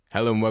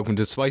Hello and welcome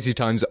to Spicy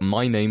Times.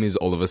 My name is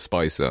Oliver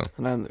Spicer.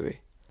 And I'm Louis.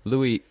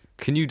 Louis,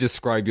 can you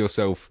describe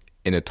yourself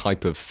in a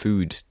type of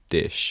food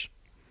dish?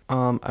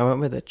 I went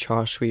with a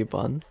char siu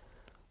bun.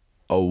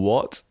 A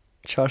what?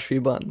 Char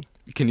siu bun.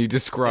 Can you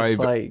describe...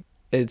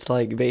 It's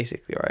like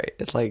basically, right?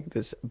 It's like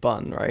this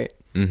bun, right?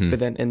 Mhm. But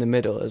then in the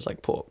middle is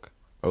like pork.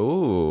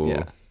 Oh,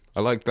 Yeah. I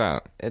like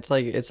that. It's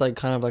like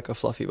kind of like a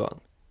fluffy bun.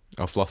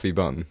 A fluffy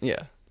bun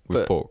Yeah. with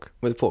but pork.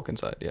 With pork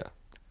inside, yeah.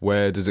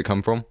 Where does it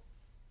come from?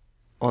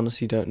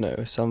 Honestly don't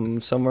know.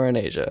 Somewhere in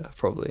Asia,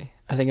 probably.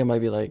 I think it might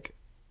be like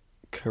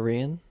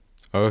Korean.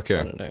 Oh, I okay.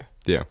 don't know.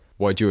 Yeah.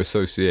 Why do you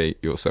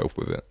associate yourself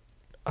with it?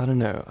 I don't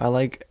know.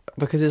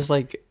 Because it's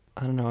like,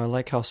 I don't know, I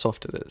like how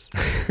soft it is.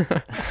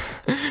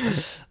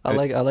 I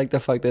like the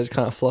fact that it's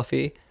kind of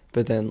fluffy,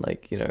 but then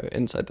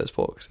inside there's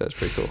pork, so it's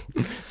pretty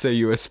cool. So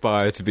you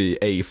aspire to be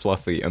A,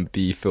 fluffy, and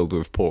B, filled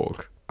with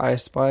pork? I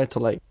aspire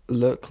to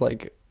look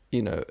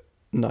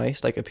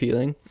nice,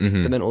 appealing,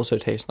 Mhm. but then also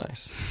taste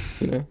nice,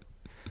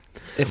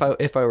 If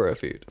I were a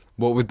food.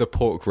 What would the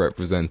pork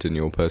represent in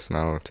your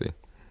personality?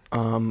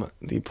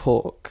 The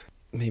pork,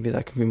 maybe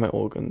that could be my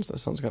organs. That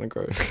sounds kind of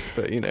gross,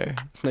 but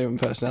it's not even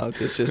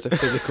personality. It's just a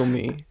physical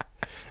me.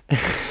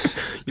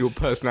 Your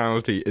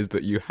personality is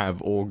that you have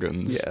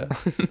organs. Yeah,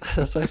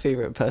 that's my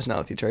favorite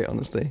personality trait,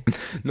 honestly.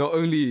 Not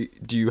only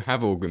do you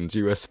have organs,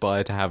 you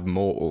aspire to have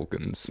more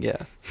organs. Yeah,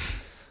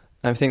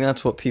 I think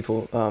that's what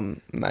people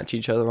match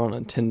each other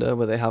on Tinder,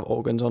 whether they have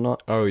organs or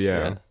not. Oh,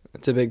 yeah.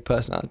 It's a big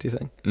personality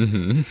thing.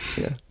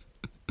 Mm-hmm. Yeah.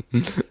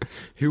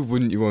 Who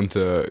wouldn't you want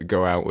to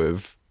go out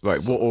with?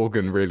 What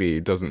organ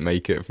really doesn't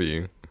make it for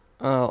you?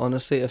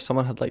 Honestly, if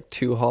someone had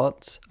 2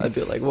 hearts, I'd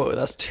be like, whoa,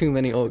 that's too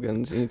many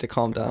organs. You need to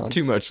calm down.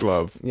 Too much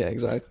love. Yeah,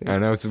 exactly.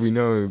 And as we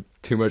know,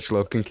 too much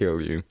love can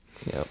kill you.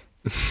 Yep.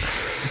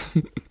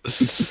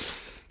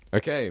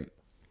 Okay,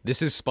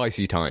 this is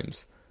Spicy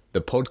Times,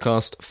 the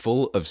podcast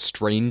full of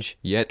strange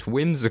yet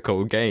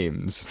whimsical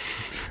games.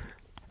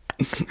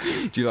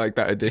 Do you like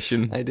that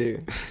addition? I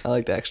do. I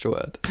like the extra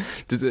word.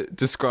 Does it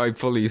describe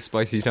fully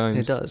Spicy Times?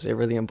 It does. It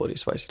really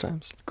embodies Spicy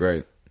Times.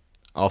 Great.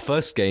 Our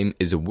first game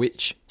is a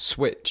Which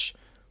Switch,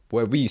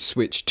 where we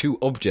switch 2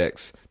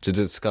 objects to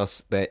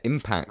discuss their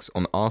impacts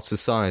on our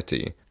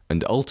society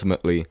and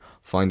ultimately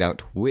find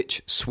out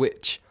which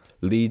switch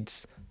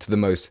leads to the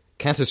most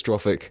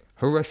catastrophic,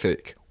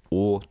 horrific,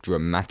 or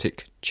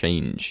dramatic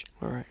change.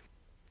 All right.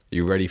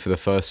 You ready for the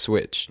first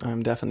switch?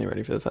 I'm definitely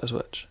ready for the first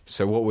switch.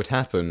 So what would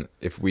happen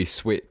if we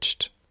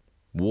switched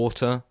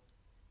water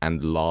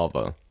and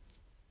lava?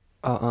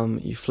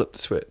 You flip the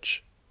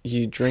switch.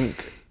 You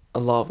drink a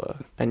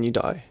lava and you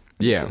die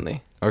Yeah.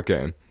 instantly.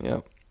 Okay.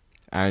 Yeah.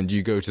 And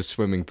you go to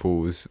swimming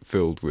pools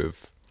filled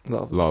with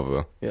Lava.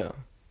 lava. Yeah.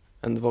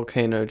 And the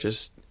volcano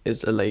just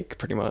is a lake,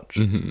 pretty much.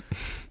 Mm-hmm.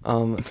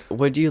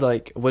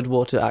 Would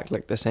water act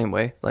like the same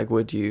way?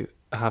 Would you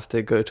have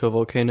to go to a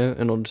volcano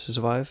in order to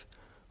survive?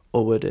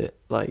 Or would that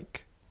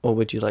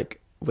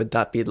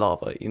be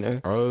lava,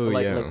 Oh,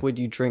 yeah. Would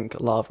you drink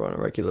lava on a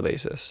regular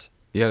basis?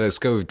 Yeah, let's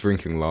go with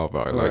drinking lava.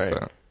 I like Right.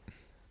 that.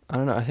 I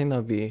don't know. I think that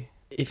would be...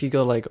 If you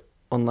go,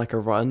 on a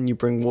run, you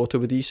bring water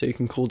with you so you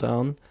can cool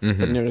down. Mhm.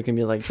 But you're not going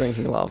to be,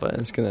 drinking lava,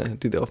 and it's going to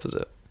do the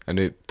opposite. And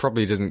it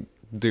probably doesn't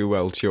do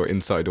well to your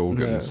inside No,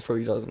 organs, it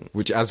probably doesn't.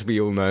 which, as we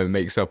all know,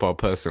 makes up our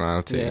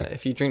personality. Yeah,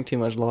 if you drink too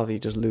much lava, you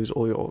just lose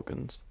all your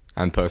organs.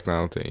 And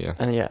personality, yeah.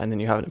 And then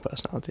you have no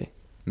personality.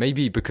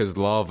 Maybe because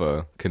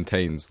lava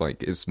contains,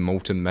 it's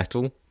molten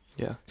metal,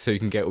 Yeah. so you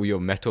can get all your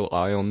metal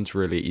ions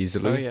really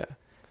easily. Oh, yeah.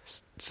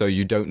 So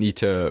you don't need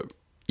to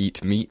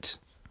eat meat,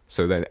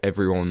 so then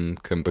everyone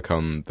can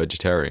become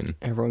vegetarian.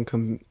 Everyone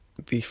can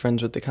be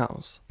friends with the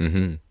cows.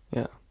 Mm-hmm.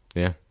 Yeah.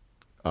 Yeah.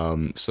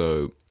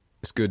 So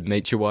it's good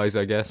nature-wise,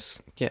 I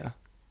guess. Yeah.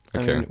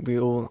 Okay. I mean,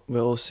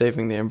 we're all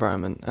saving the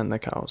environment and the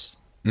cows.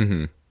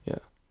 Mm-hmm. Yeah.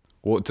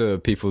 What do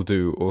people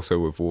do also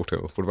with water?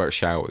 What about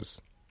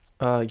showers?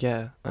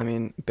 Yeah. I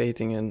mean,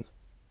 bathing in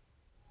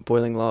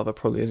boiling lava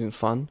probably isn't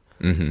fun.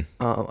 Mm-hmm.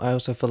 I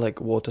also feel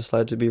like water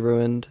slides would be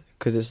ruined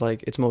because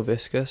it's more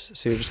viscous,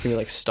 so you're just gonna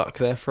be stuck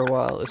there for a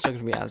while. It's not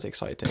gonna be as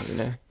exciting,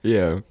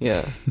 Yeah.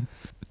 Yeah.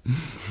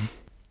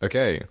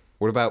 Okay.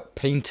 What about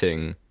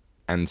painting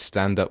and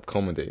stand-up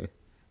comedy?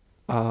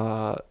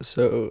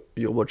 So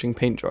you're watching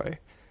paint dry.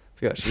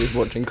 If you're actually just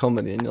watching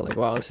comedy and you're like,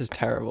 wow, this is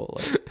terrible.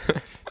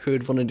 Who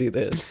would want to do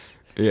this?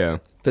 Yeah.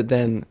 But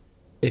then,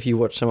 if you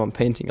watch someone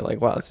painting, you're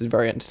like, wow, this is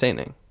very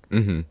entertaining.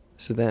 Mm-hmm.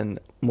 So then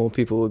more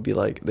people would be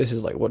like, this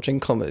is like watching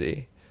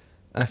comedy.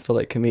 I feel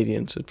like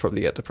comedians would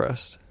probably get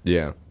depressed.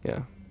 Yeah.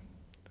 Yeah.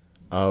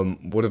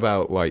 What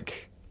about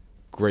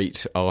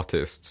great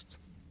artists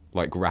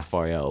like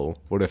Raphael?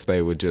 What if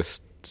they were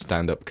just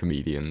stand-up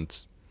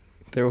comedians?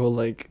 They're all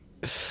I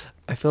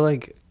feel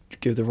like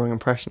give the wrong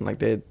impression.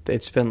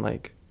 They'd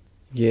spend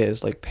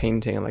years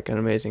painting an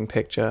amazing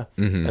picture,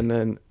 Mhm.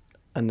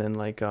 and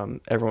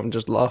then everyone would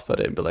just laugh at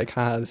it and be like,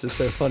 haha, this is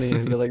so funny,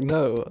 and be like,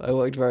 no, I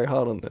worked very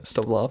hard on this,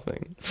 stop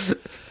laughing.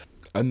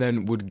 And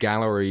then would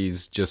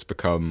galleries just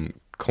become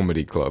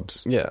comedy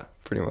clubs? Yeah,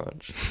 pretty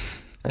much.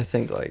 I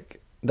think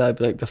that'd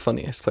be the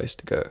funniest place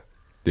to go.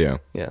 Yeah.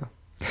 Yeah.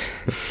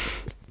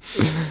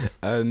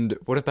 And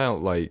what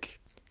about, like,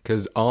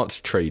 because art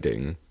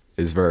trading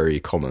is very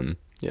common.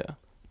 Yeah.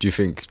 Do you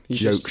think You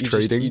joke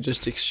trading? you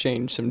just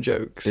exchange some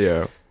jokes.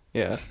 Yeah,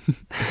 Yeah.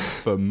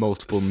 for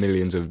multiple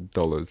millions of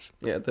dollars.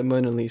 Yeah, the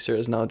Mona Lisa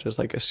is now just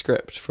like a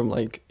script from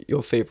like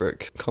your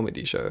favorite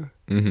comedy show.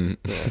 Hmm.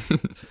 Yeah.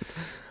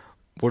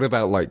 What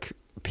about, like,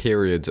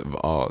 periods of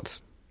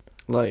art?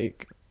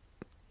 Like,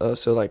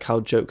 so like how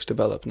jokes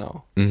develop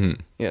now. Hmm.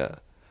 Yeah.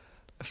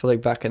 I feel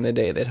like back in the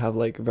day they'd have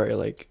like very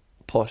like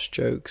posh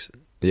jokes.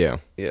 Yeah.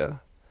 Yeah.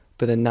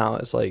 But then now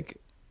it's like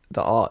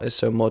the art is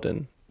so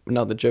modern.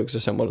 Now the jokes are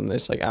so modern,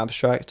 it's like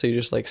abstract. So you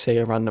just like say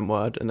a random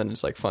word and then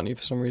it's like funny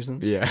for some reason.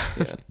 Yeah.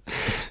 Yeah.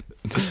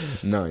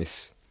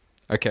 Nice.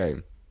 Okay,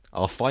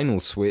 our final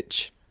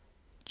switch,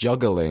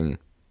 juggling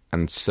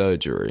and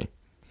surgery.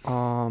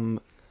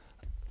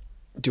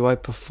 Do I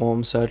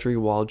perform surgery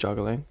while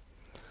juggling?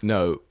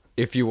 No,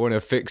 if you want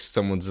to fix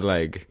someone's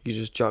leg, You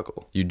just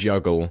juggle. you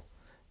juggle.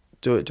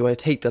 Do I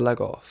take the leg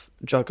off,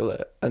 juggle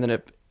it, and then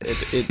it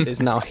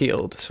is now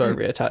healed, so I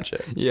reattach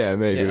it? Yeah,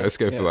 maybe. Yeah, Let's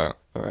go for that.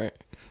 All right.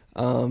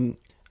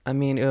 I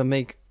mean, it'll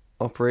make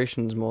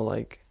operations more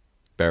like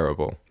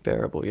Bearable.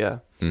 bearable, yeah.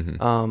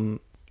 Hmm.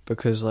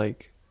 Because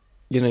like,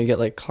 you know, you get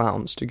like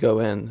clowns to go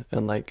in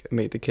and like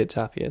make the kids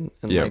happy in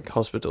Yeah. like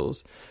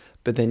hospitals,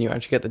 but then you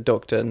actually get the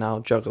doctor now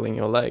juggling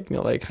your leg, and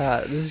you're like,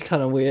 this is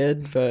kind of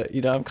weird, but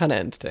you know, I'm kind of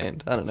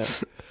entertained. I don't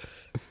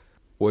know.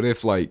 What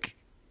if, like,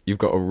 you've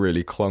got a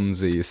really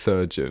clumsy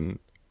surgeon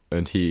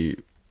and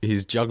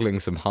he's juggling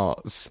some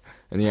hearts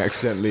and he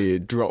accidentally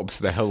drops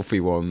the healthy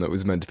one that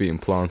was meant to be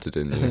implanted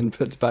in And you? then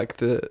puts back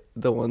the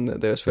one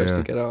that they were supposed Yeah.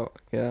 to get out.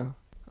 Yeah.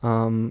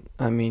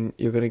 I mean,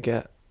 you've got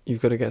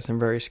to get some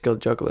very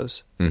skilled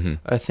jugglers. Hmm.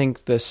 I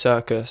think the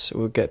circus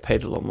would get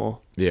paid a lot more.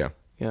 Yeah.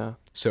 Yeah.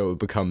 So it would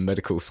become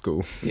medical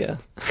school Yeah.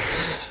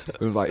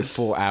 with, like,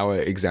 4-hour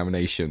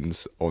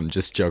examinations on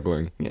just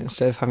juggling. Yeah.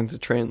 Instead of having to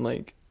train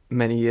like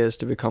many years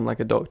to become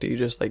like a doctor, you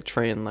just like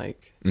train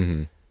like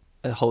Hmm.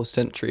 a whole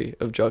century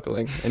of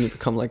juggling and you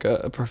become like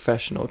a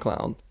professional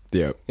clown.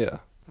 Yeah. Yeah.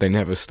 They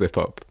never slip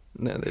up.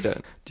 No, they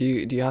don't. Do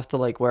you have to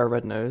like wear a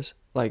red nose?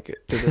 Like,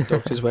 do the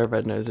doctors wear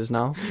red noses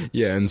now?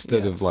 Yeah,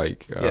 instead Yeah. of,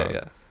 like,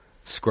 Yeah.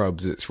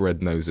 scrubs, it's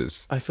red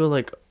noses. I feel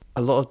like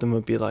a lot of them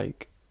would be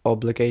like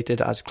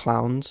obligated as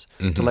clowns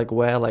to Mhm. like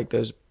wear like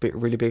those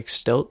really big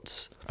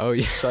stilts. Oh,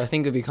 yeah. So I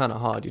think it'd be kind of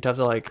hard. You'd have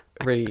to like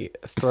really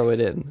throw it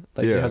in.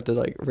 Like you Yeah. have to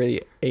like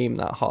really aim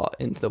that heart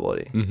into the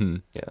body. Hmm.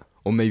 Yeah.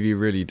 Or maybe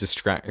really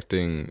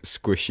distracting,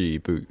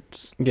 squishy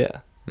boots. Yeah.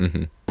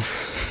 Hmm.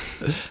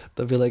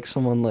 There'll be like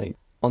someone like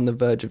on the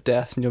verge of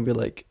death and you'll be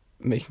like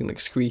making like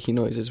squeaky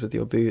noises with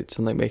your boots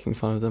and like making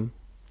fun of them.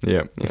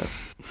 Yeah. Yeah.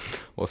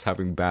 Whilst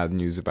having bad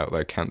news about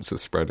their cancer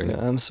spreading. Yeah,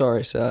 I'm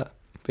sorry, sir,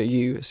 but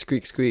you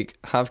squeak squeak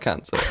have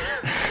cancer.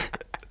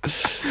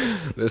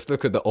 Let's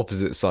look at the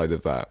opposite side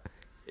of that.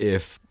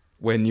 If,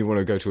 when you want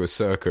to go to a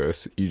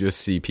circus, you just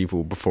see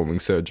people performing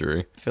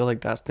surgery. I feel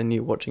like that's the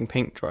new watching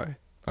paint dry.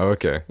 Oh,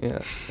 okay. Yeah,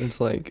 it's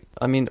like,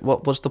 I mean,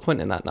 what's the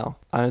point in that now?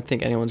 I don't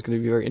think anyone's going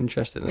to be very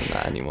interested in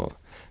that anymore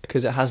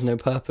because it has no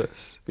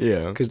purpose.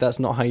 Yeah. Because that's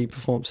not how you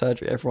perform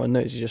surgery. Everyone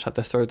knows you just have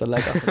to throw the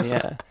leg up in the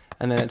air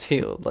and then it's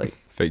healed. Like,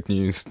 Fake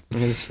news.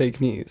 it's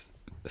fake news.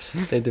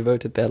 They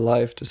devoted their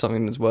life to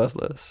something that's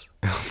worthless.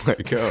 Oh my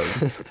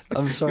god.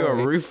 I'm sorry. You're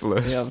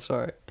ruthless. Yeah, I'm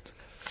sorry.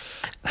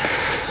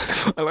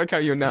 I like how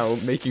you're now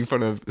making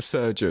fun of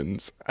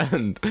surgeons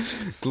and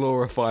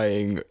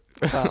glorifying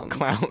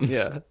clowns.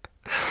 Yeah.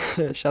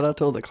 Shout out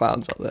to all the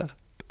clowns out there.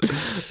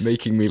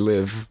 Making me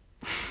live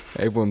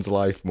everyone's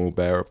life more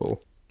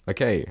bearable.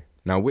 Okay,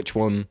 now which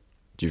one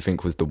do you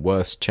think was the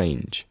worst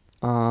change?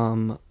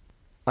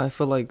 I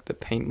feel like the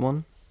paint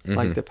one,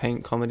 like the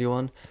paint comedy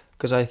one,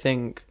 because I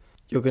think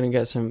you're gonna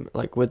get some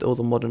like with all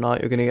the modern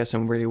art, you're gonna get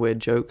some really weird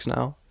jokes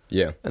now,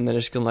 Yeah. and they're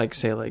just gonna like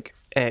say like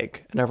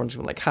egg, and everyone's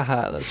gonna be like,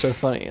 haha, that's so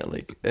funny, and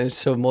like it's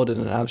so modern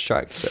and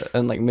abstract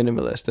and like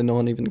minimalist, and no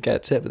one even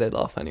gets it, but they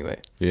laugh anyway.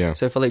 Yeah.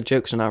 So I feel like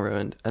jokes are now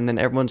ruined, and then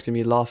everyone's gonna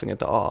be laughing at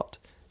the art,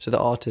 so the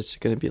artist's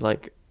gonna be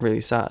like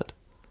really sad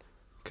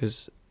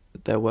because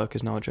their work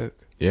is now a joke.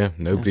 Yeah,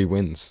 nobody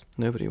wins.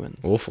 Nobody wins.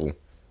 Awful.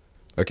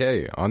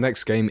 Okay, our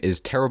next game is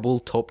Terrible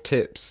Top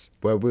Tips,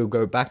 where we'll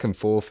go back and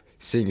forth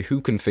seeing who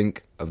can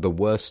think of the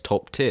worst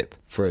top tip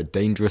for a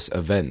dangerous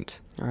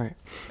event. All right.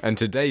 And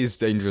today's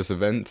dangerous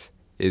event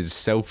is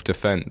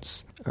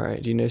self-defense. All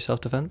right. Do you know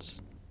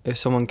self-defense? If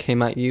someone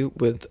came at you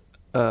with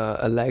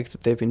a leg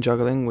that they've been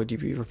juggling, would you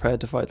be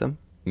prepared to fight them?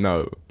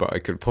 No, but I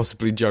could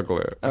possibly juggle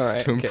it All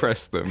right, to okay.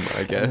 impress them, I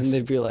And guess.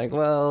 they'd be like,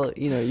 well,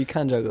 you know, you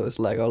can juggle this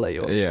leg. I'll let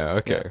you off. Yeah,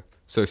 okay. Yeah.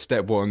 So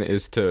step 1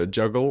 is to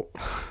juggle.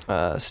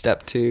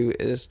 Step 2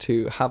 is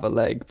to have a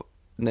leg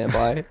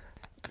nearby.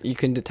 You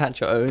can detach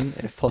your own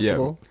if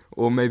possible. Yeah.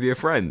 Or maybe a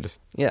friend.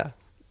 Yeah.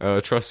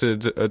 A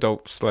trusted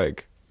adult's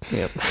leg.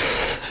 Yep.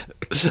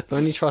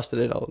 Only trusted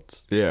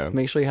adults. Yeah.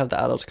 Make sure you have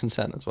the adult's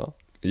consent as well.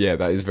 Yeah,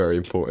 that is very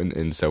important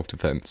in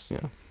self-defense.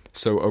 Yeah.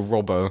 So a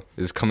robber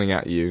is coming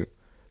at you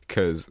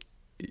because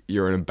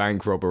you're in a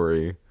bank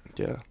robbery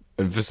Yeah.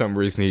 and for some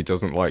reason he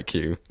doesn't like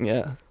you.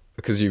 Yeah.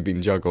 Because you've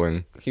been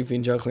juggling. You've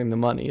been juggling the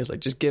money. It's like,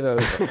 just give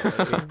over.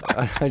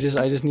 I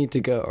just need to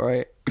go, all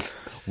right?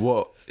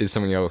 What is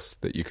something else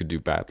that you could do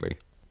badly?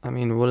 I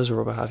mean, what does a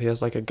robber have? He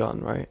has like a gun,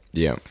 right?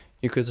 Yeah.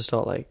 You could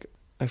start like,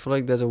 I feel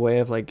like there's a way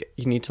of like,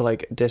 you need to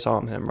like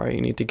disarm him, right?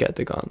 You need to get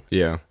the gun.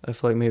 Yeah. I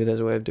feel like maybe there's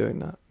a way of doing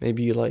that.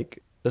 Maybe you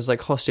like, there's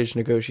like hostage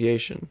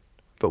negotiation,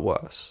 but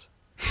worse.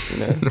 You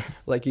know,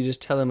 like you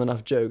just tell him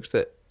enough jokes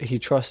that he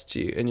trusts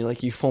you, and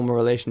you form a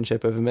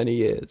relationship over many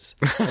years,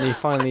 and he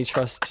finally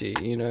trusts you.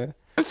 You know,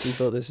 you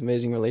built this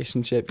amazing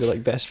relationship. You're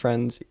like best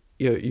friends.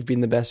 You've been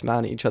the best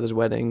man at each other's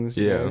weddings.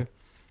 You know?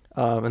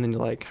 And then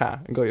you're like,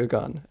 and got your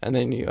gun, and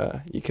then you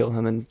kill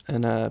him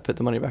and put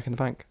the money back in the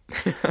bank.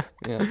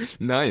 Yeah,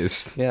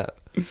 Nice. yeah,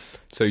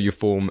 So you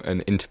form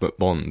an intimate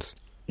bond.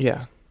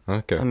 yeah.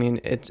 Okay. I mean,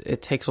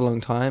 it takes a long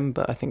time,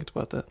 but I think it's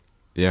worth it.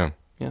 Yeah.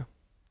 Yeah.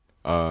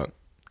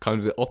 Kind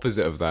of the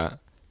opposite of that.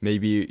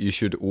 Maybe you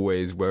should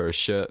always wear a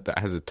shirt that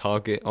has a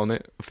target on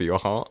it for your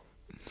heart.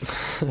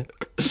 And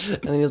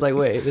then he was like,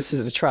 "Wait, this is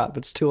a trap.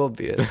 It's too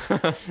obvious."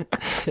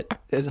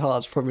 His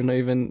heart's probably not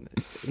even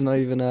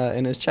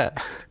in his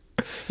chest.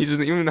 He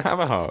doesn't even have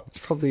a heart. It's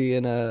probably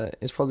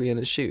in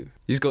his shoe.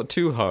 He's got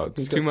two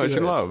hearts. He's got Too much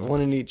two hearts, love. one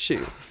in each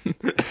shoe.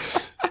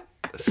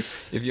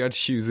 If you had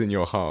shoes in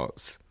your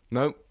hearts.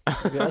 Nope.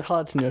 If you had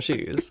hearts in your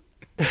shoes,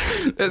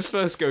 Let's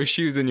first go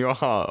shoes in your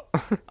heart.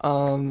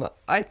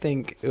 I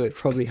think it would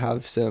probably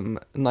have some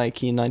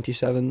Nike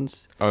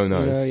 97s. Oh,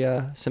 nice. You know,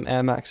 yeah, some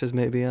Air Maxes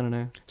maybe. I don't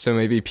know. So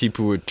maybe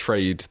people would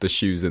trade the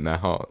shoes in their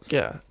hearts.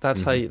 Yeah,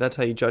 that's how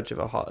you judge if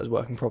a heart is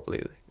working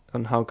properly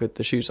and how good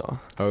the shoes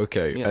are.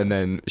 Okay, Yeah. and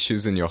then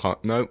shoes in your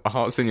heart. No,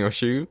 hearts in your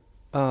shoe.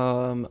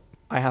 I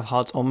have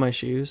hearts on my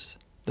shoes.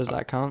 Does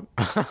that count?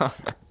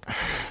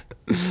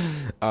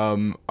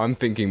 I'm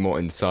thinking more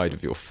inside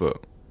of your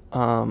foot.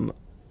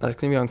 That's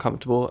going to be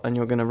uncomfortable, and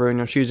you're going to ruin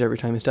your shoes every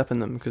time you step in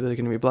them because there's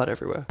going to be blood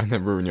everywhere. And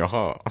then ruin your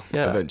heart.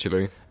 Yeah.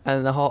 Eventually.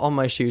 And the heart on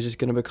my shoes is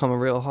going to become a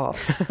real heart,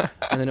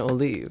 and then it will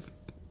leave.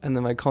 And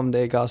then my Comme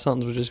des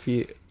Garçons will just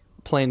be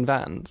plain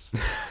Vans.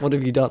 What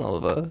have you done,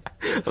 Oliver?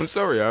 I'm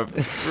sorry, I've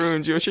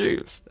ruined your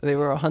shoes. They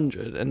were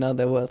 100, and now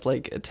they're worth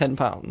like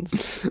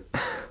 £10.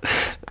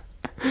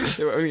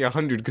 They were only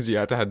 100 because you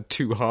had to have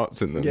two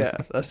hearts in them. Yeah,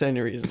 that's the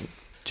only reason.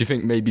 Do you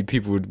think maybe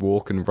people would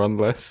walk and run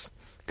less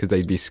because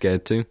they'd be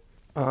scared to?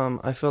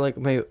 I feel like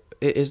maybe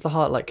is the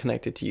heart like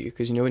connected to you?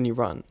 Because you know when you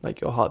run,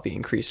 like your heartbeat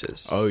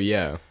increases, Oh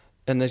yeah.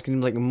 and there's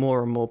going to be like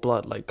more and more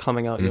blood like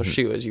coming out your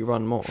shoe as you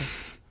run more.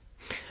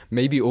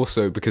 Maybe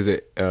also because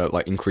it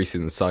like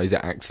increases in size, it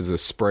acts as a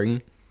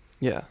spring,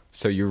 Yeah,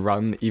 so you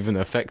run even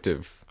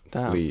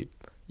effectively,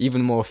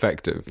 even more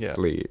effectively.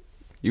 Yeah.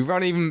 You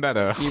run even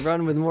better. you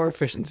run with more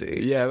efficiency.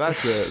 Yeah,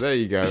 that's it. There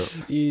you go.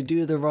 You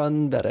do the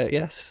run better.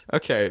 Yes.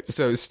 Okay,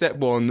 so step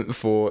one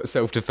for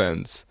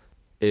self-defense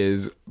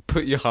is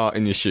put your heart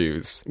in your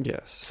shoes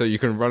Yes. so you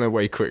can run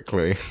away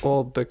quickly.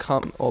 Or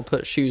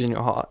put shoes in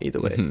your heart. Either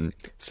way.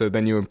 So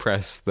then you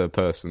impress the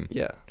person.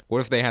 Yeah. What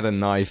if they had a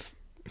knife?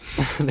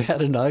 They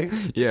had a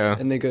knife. Yeah.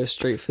 And they go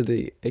straight for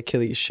the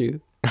Achilles shoe.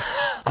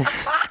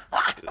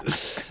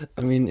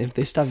 I mean, if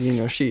they stab you in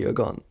your shoe, you're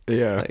gone.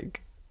 Yeah.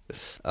 Like,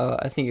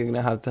 I think you're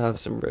gonna have to have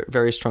some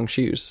very strong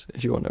shoes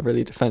if you want to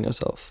really defend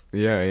yourself.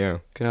 Yeah.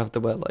 You're gonna have to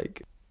wear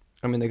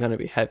I mean, they're gonna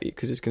be heavy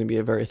because it's gonna be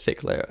a very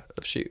thick layer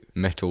of shoe.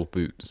 Metal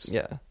boots.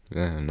 Yeah.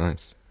 Yeah,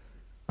 nice.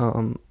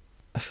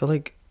 I feel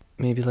like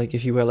maybe like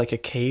if you wear like a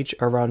cage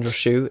around your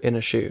shoe in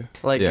a shoe,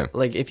 like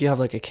if you have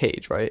like a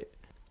cage, right,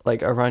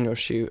 like around your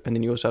shoe, and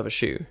then you also have a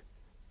shoe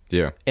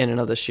Yeah. in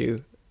another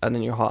shoe, and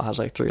then your heart has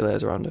like 3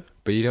 layers around it.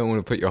 But you don't want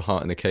to put your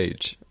heart in a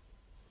cage.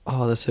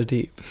 Oh, that's so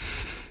deep.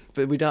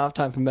 But we don't have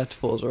time for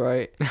metaphors, all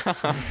right?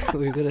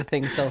 We've got to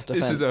think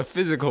self-defense. This is a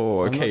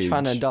physical I'm cage.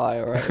 not trying to die,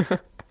 all right?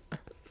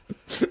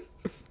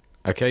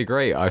 Okay,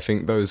 great. I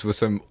think those were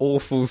some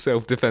awful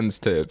self-defense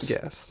tips.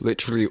 Yes.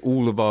 Literally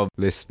all of our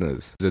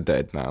listeners are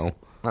dead now.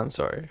 I'm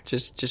sorry.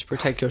 Just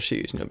protect your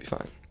shoes and you'll be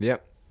fine.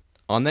 Yep.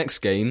 Our next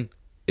game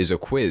is a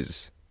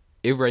quiz.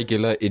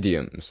 Irregular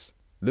idioms.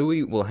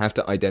 Louis will have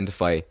to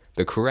identify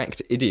the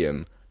correct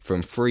idiom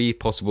from 3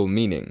 possible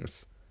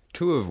meanings,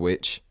 2 of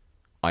which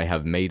I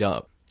have made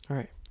up. All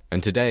right.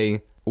 And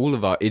today, all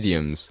of our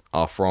idioms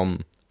are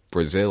from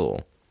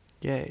Brazil.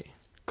 Yay.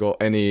 Got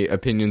any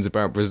opinions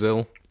about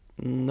Brazil?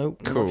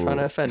 Nope. I'm Cool. not trying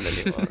to offend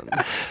anyone.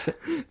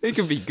 They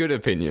can be good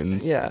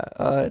opinions. Yeah,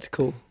 it's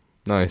cool.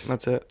 Nice.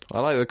 That's it. I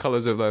like the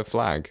colours of their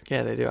flag.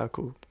 Yeah, they do have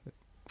cool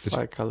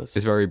flag colours.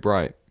 It's very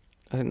bright.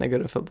 I think they're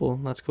good at football.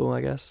 That's cool, I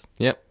guess.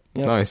 Yep.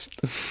 Yep. Nice.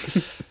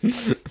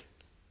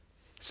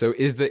 So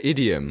is the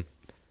idiom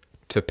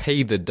to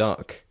pay the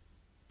duck,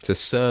 to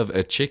serve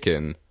a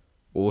chicken,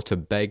 or to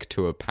beg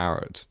to a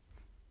parrot?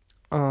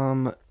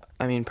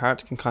 I mean,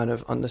 parrots can kind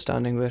of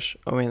understand English.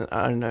 I mean,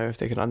 I don't know if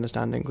they can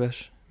understand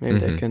English. Maybe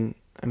they can.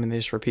 I mean, they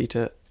just repeat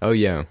it. Oh,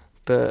 yeah.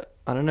 But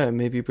I don't know.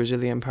 Maybe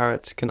Brazilian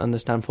parrots can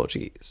understand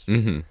Portuguese.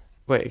 Mm-hmm.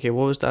 Wait, okay.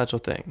 What was the actual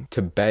thing?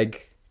 To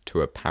beg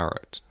to a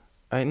parrot.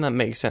 I think that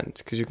makes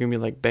sense because you're gonna be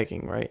like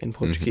begging, right, in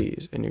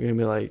Portuguese, and you're gonna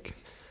be like,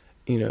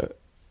 you know,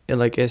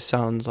 it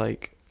sounds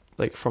like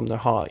like from the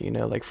heart, you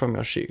know, like from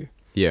your shoe.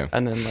 Yeah.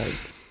 And then like,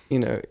 you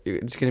know,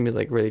 it's going to be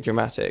like really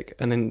dramatic.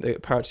 And then the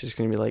parrot's just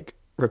going to be like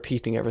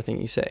repeating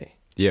everything you say.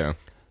 Yeah.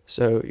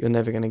 So you're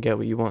never going to get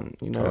what you want,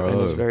 you know,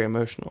 and it's Oh. very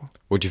emotional.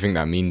 What do you think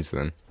that means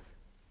then?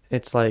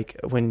 It's like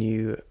when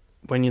you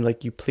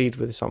like you plead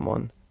with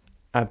someone,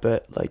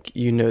 but like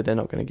you know they're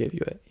not going to give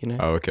you it, you know?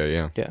 Oh, okay,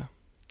 yeah. Yeah.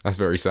 That's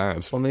very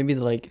sad. Or maybe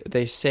like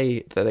they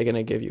say that they're going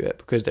to give you it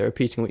because they're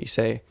repeating what you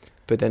say,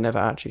 but they're never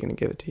actually going to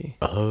give it to you.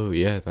 Oh,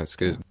 yeah, that's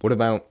good. What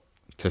about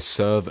to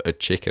serve a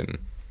chicken?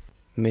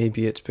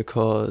 Maybe it's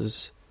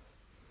because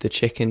the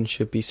chicken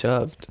should be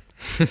served,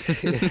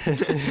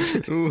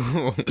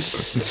 Ooh.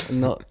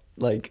 not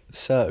like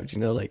served, you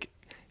know, like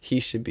he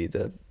should be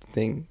the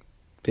thing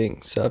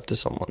being served to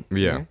someone. you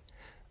Yeah.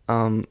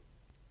 know?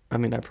 I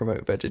mean, I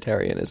promote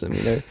vegetarianism,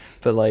 you know,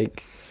 but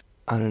like,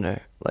 I don't know,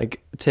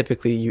 like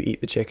typically you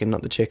eat the chicken,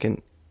 not the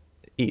chicken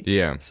eats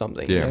Yeah.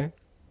 something, Yeah. you know?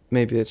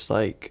 Maybe it's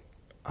like,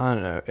 I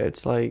don't know,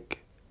 it's like,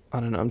 I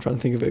don't know, I'm trying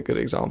to think of a good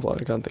example.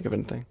 I can't think of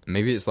anything.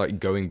 Maybe it's like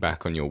going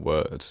back on your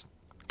word.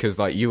 Because,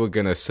 like, you were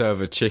going to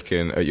serve a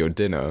chicken at your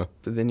dinner.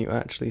 But then you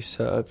actually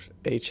served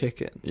a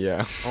chicken.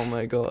 Yeah. Oh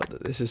my god,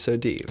 this is so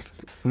deep.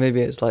 Maybe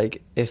it's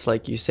like if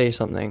like you say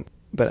something,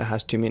 but it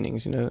has two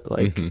meanings, you know?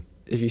 Like Mhm.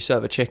 if you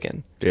serve a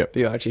chicken, Yep. but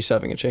you're actually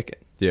serving a chicken,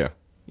 Yeah.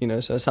 you know?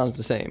 So it sounds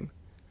the same.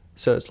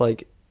 So it's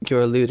like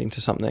you're alluding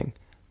to something,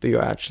 but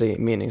you're actually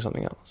meaning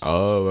something else.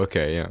 Oh,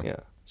 okay, yeah. Yeah.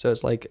 So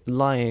it's like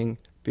lying,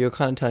 but you're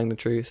kind of telling the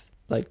truth,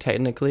 like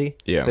technically,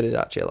 Yeah. but it's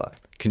actually a lie.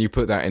 Can you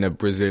put that in a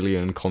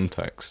Brazilian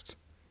context?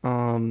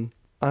 I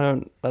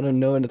don't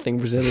know anything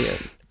Brazilian.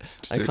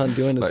 I can't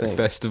do anything. Like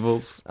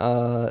festivals?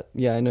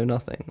 Yeah, I know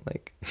nothing.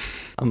 Like,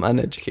 I'm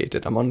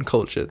uneducated. I'm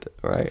uncultured,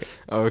 right?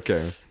 Oh,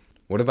 okay.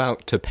 What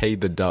about to pay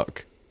the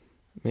duck?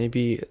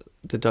 Maybe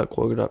the duck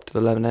walked up to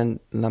the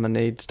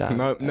lemonade stand.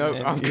 No, and no,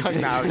 then I'm you-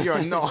 cutting out.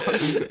 You're not.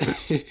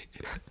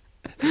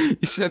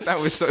 You said that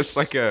with such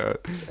like a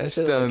I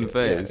said stern like a-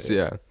 face,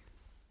 yeah.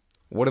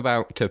 What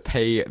about to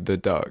pay the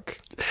duck?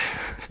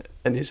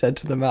 And he said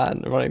to the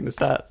man running the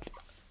stand,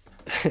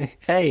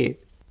 "Hey,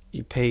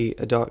 you pay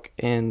a duck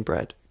in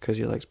bread because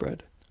he likes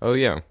bread. Oh,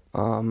 yeah.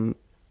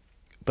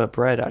 But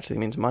bread actually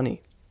means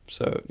money,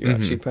 so you're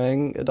actually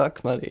paying a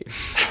duck money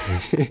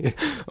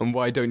And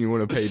why don't you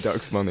want to pay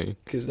ducks money?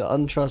 because they're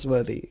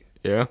untrustworthy.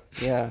 Yeah?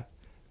 Yeah,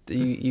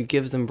 you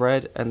give them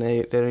bread and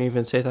they don't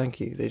even say thank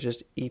you. They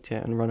just eat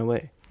it and run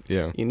away.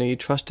 Yeah. You know, you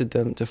trusted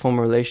them to form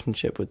a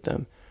relationship with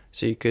them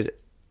so you could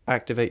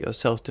activate your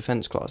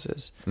self-defense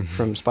classes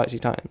from Spicy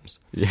Times.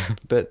 Yeah.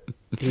 But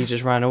he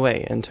just ran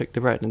away and took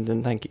the bread and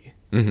didn't thank you.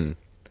 hmm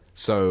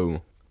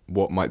So,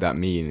 what might that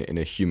mean in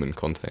a human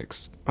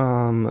context?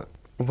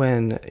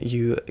 When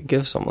you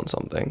give someone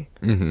something,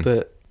 Mhm.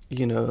 but,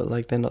 you know,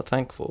 like they're not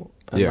thankful.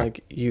 And Yeah.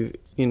 like you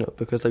know,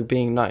 because like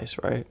being nice,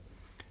 right?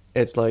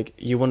 It's like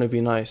you want to be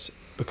nice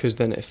because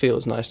then it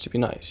feels nice to be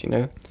nice, you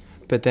know?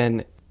 But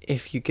then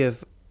if you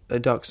give a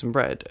duck some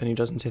bread and he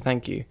doesn't say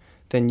thank you,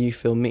 then you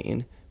feel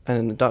mean, and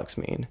then the duck's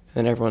mean, and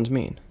then everyone's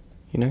mean,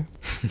 you know?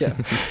 Yeah.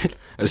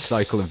 A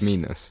cycle of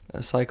meanness.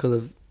 A cycle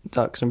of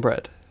ducks and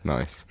bread.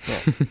 Nice.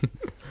 Yeah.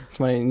 It's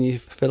my new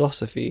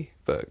philosophy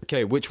book.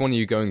 Okay, which one are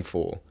you going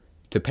for?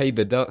 To pay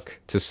the duck,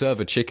 to serve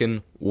a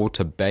chicken, or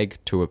to beg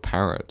to a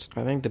parrot?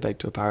 I think the beg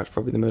to a parrot's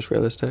probably the most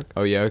realistic.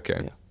 Oh, yeah,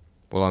 okay. Yeah.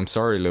 Well, I'm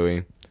sorry,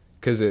 Louis,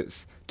 because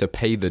it's to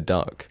pay the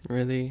duck.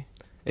 Really?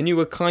 And you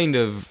were kind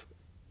of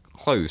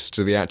close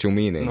to the actual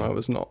meaning. No, I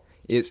was not.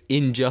 It's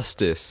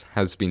injustice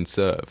has been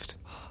served.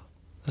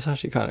 That's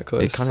actually kind of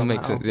close. It kind of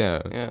makes somehow. sense,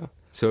 yeah. Yeah.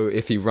 So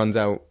if he runs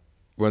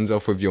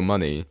off with your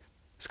money,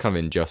 it's kind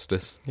of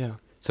injustice. Yeah.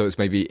 So it's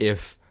maybe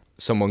if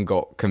someone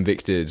got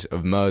convicted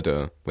of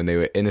murder when they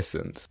were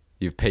innocent,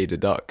 you've paid a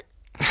duck.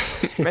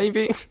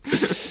 Maybe.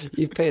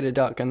 You've paid a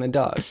duck and the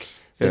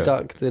Yeah.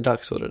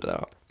 duck sorted it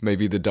out.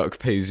 Maybe the duck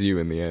pays you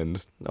in the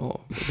end.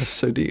 Oh, that's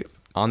so deep.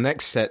 Our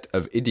next set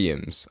of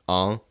idioms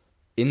are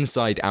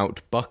inside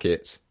out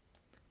bucket,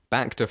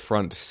 back to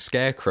front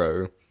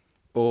scarecrow,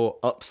 or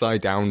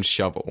upside down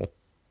shovel.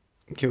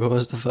 Okay, what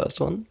was the first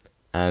one?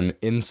 An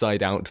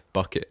inside out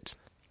bucket.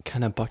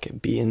 Can a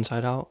bucket be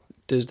inside out?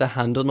 Does the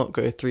handle not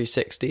go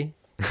 360?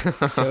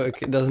 So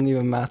it doesn't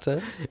even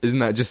matter? Isn't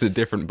that just a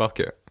different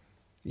bucket?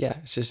 Yeah,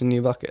 it's just a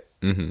new bucket.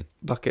 Mm-hmm.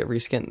 Bucket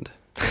reskinned.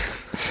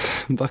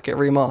 Bucket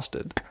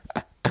remastered.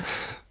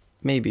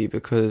 Maybe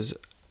because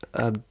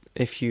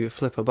if you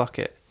flip a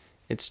bucket,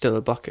 it's still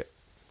a bucket.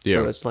 Yeah.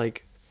 So it's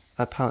like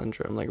a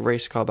palindrome, like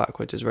race car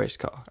backwards is race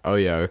car. Oh,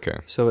 yeah, okay.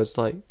 So it's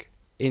like,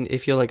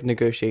 if you're like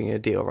negotiating a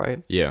deal,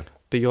 right? Yeah,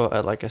 But you're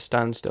at like a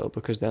standstill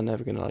because they're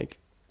never going to like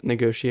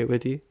negotiate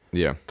with you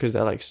yeah. because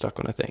they're like stuck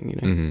on a thing, you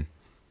know? Mm-hmm.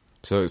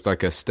 So it's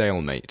like a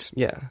stalemate.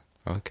 Yeah.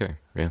 Okay,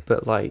 yeah.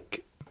 But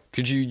like,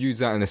 Could you use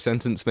that in a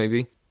sentence,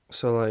 maybe?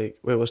 so like,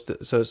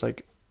 so it's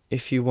like,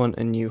 if you want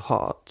a new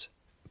heart,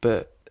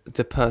 but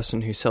the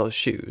person who sells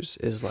shoes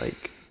is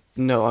like,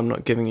 no, I'm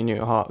not giving you a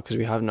new heart because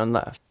we have none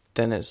left,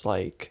 then it's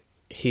like,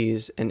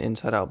 he's an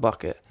inside out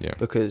bucket. Yeah.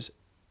 Because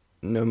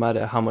no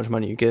matter how much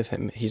money you give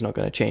him, he's not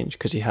going to change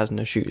because he has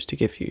no shoes to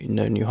give you,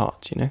 no new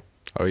hearts, you know?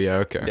 Oh, yeah,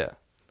 okay. Yeah.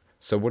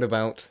 So what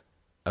about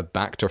a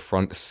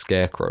back-to-front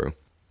scarecrow?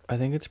 I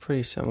think it's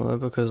pretty similar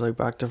because like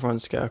back to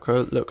front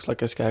scarecrow looks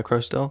like a scarecrow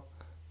still.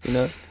 You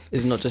know,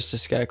 it's not just a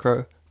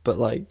scarecrow, but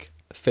like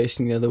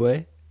facing the other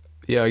way.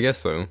 Yeah, I guess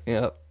so.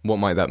 Yeah. What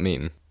might that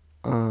mean?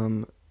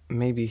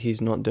 Maybe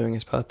he's not doing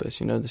his purpose.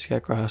 You know, the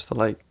scarecrow has to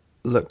like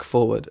look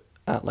forward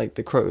at like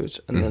the crows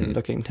and then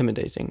look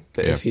intimidating.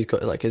 But Yeah. if he's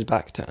got like his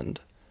back turned,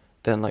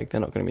 then like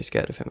they're not going to be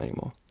scared of him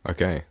anymore.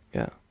 Okay.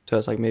 Yeah. So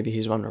it's like maybe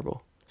he's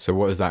vulnerable. So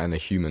what is that in a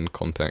human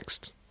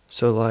context?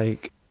 So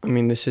like, I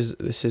mean, this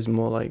is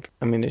more like,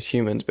 I mean, it's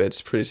humans, but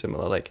it's pretty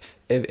similar. Like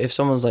if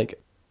someone's like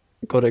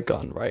got a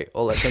gun, right,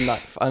 or like a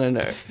knife, I don't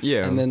know.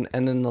 Yeah. And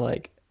then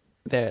like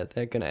they're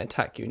gonna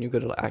attack you, and you've got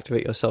to like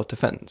activate your self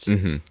defense.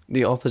 Mm-hmm.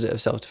 The opposite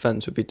of self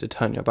defense would be to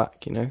turn your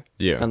back, you know.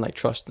 Yeah. And like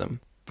trust them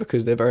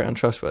because they're very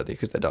untrustworthy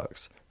because they're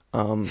dogs.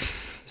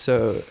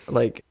 So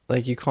like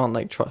you can't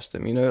like trust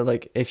them, you know.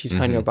 Like if you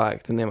turn your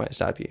back, then they might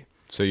stab you.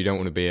 So you don't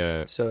want to be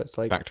a So it's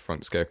like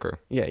back-to-front scarecrow?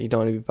 yeah, you don't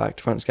want to be back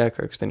to front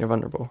scarecrow because then you're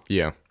vulnerable.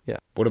 Yeah. Yeah.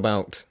 What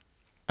about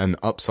an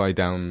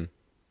upside-down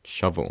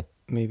shovel?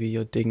 Maybe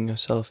you're digging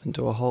yourself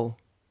into a hole.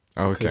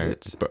 Oh, Because okay.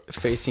 it's But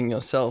facing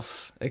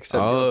yourself,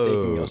 except you're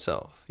digging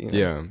yourself. You know?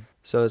 yeah.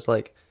 So it's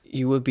like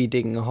you would be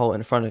digging a hole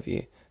in front of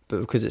you, but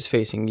because it's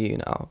facing you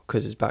now,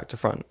 because it's back to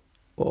front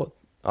or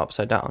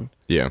upside down,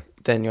 Yeah.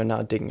 then you're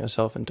now digging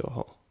yourself into a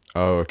hole.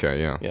 Oh,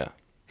 okay, yeah. Yeah.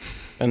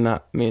 And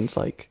that means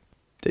like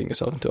digging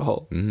yourself into a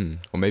hole. Mm.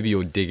 Or maybe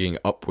you're digging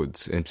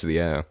upwards into the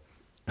air.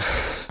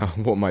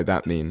 What might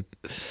that mean?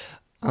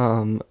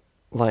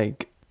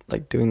 Like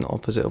doing the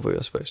opposite of what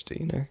you're supposed to,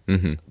 you know?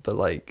 Mm-hmm. But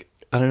like,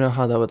 I don't know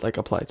how that would like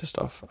apply to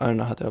stuff. I don't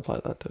know how to apply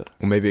that to it.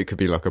 Or maybe it could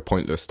be like a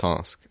pointless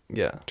task,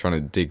 Yeah. trying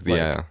to dig the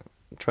Like- air.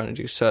 Trying to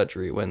do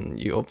surgery when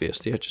you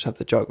obviously just have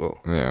to juggle.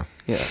 Yeah.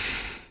 Yeah.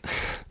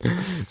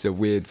 It's a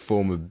weird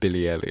form of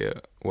Billy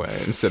Elliot, where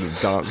instead of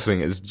dancing,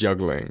 it's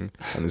juggling,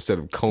 and instead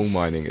of coal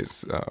mining,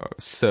 it's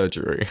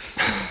surgery.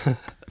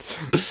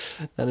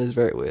 That is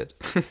very weird.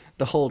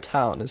 The whole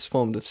town is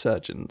formed of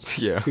surgeons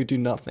Yeah. who do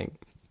nothing.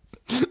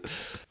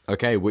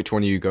 Okay, which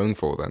one are you going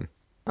for then?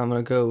 I'm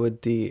going to go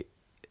with the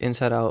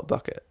inside out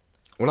bucket.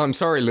 Well, I'm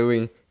sorry,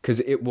 Louis, because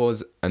it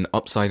was an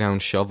upside-down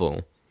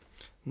shovel.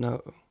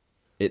 No,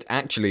 It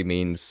actually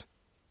means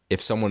if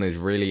someone is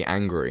really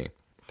angry.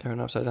 they're an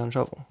upside down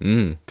shovel.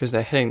 Mm. Because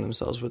they're hitting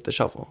themselves with the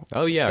shovel.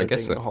 Oh, yeah, I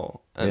guess digging so. a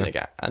hole and Yeah. they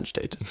get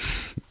agitated.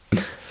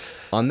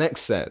 Our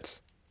next set,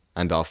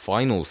 and our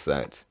final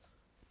set,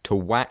 to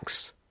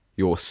wax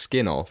your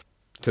skin off,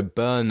 to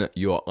burn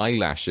your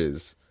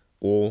eyelashes,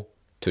 or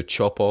to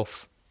chop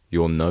off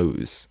your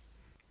nose.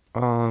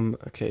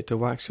 Okay, to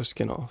wax your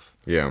skin off.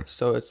 Yeah.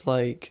 So it's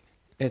like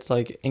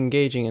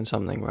engaging in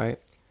something, right?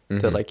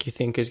 That like you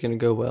think is going to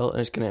go well and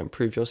it's going to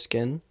improve your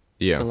skin.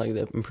 Yeah. It's going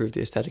to like improve the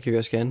aesthetic of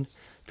your skin.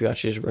 But you're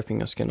actually just ripping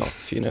your skin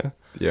off, you know?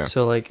 Yeah.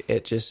 So like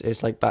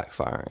it's like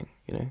backfiring,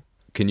 you know?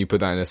 Can you put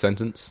that in a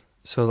sentence?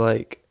 So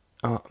like,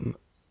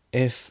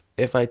 if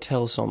I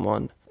tell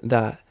someone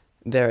that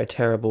they're a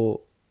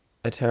terrible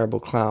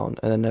clown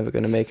and they're never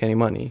going to make any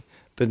money,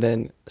 but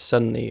then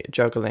suddenly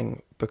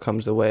juggling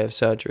becomes the way of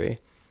surgery,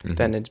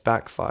 then it's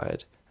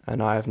backfired,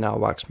 and I have now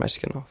waxed my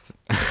skin off.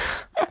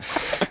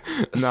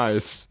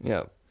 Nice.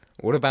 Yeah,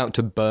 What about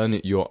to burn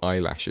your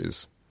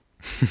eyelashes?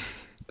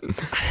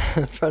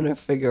 I'm trying to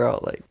figure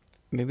out like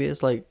maybe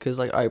it's like because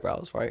like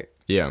eyebrows, right?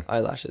 Yeah.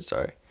 Eyelashes,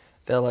 sorry,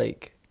 they're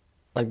like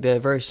they're a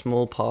very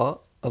small part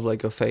of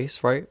like your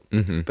face, right?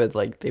 Mm-hmm. But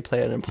like they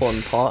play an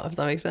important part, if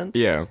that makes sense.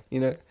 Yeah.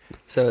 You know,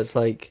 so it's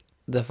like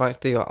the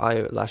fact that your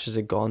eyelashes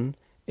are gone,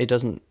 it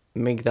doesn't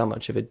make that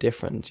much of a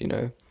difference, you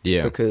know.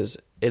 Yeah. Because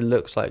it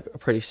looks like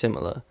pretty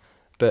similar,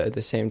 but at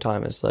the same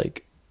time, it's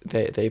like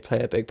they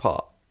play a big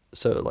part.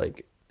 So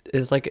like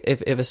it's like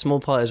if a small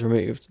part is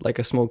removed, like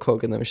a small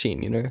cog in the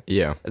machine, you know,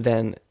 Yeah.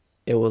 then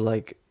it will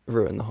like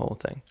ruin the whole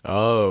thing.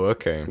 Oh,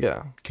 okay.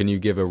 Yeah. Can you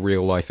give a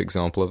real life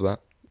example of that?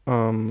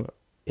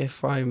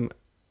 If I'm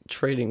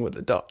trading with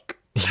a duck.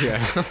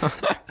 Yeah.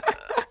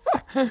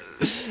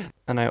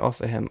 And I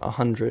offer him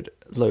 100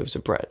 loaves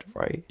of bread,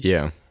 right?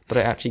 Yeah. But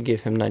I actually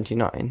give him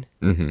 99.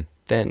 Mm-hmm.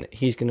 Then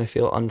he's going to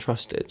feel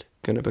untrusted,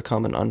 going to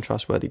become an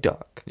untrustworthy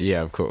duck.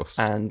 Yeah, of course.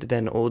 And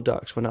then all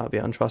ducks will now be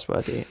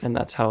untrustworthy. And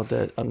that's how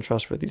the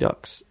untrustworthy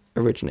ducks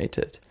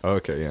originated.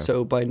 Okay, yeah.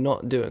 So by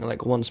not doing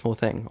like one small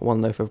thing,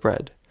 one loaf of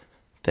bread,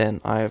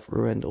 then I have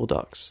ruined all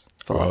ducks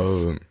for life.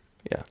 Oh.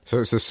 Yeah. So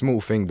it's a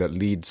small thing that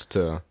leads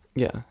to...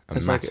 Yeah. A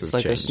It's massive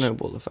like a change.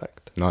 snowball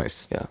effect.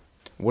 Nice. Yeah.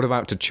 What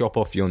about to chop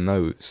off your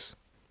nose?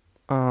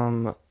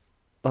 I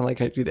like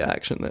how you do the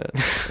action there.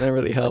 That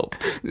really helped.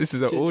 This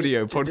is an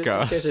audio Just in case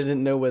I podcast.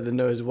 didn't know where the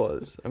nose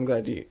was. I'm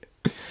glad you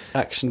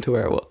action to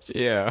where it was.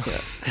 Yeah.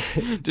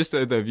 Just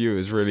so the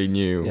viewers really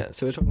knew. Yeah,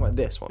 so we're talking about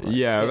this one, right?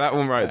 Yeah, that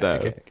one right there.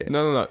 Okay.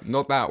 No,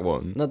 not that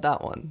one. Not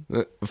that one.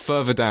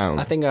 Further down.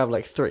 I think I have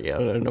like 3. I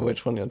don't know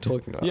which one you're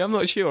talking about. Yeah, I'm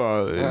not sure.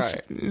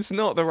 Alright. It's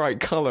not the right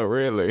colour,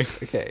 really.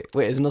 Okay,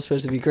 wait, is it not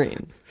supposed to be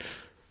green?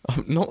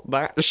 Not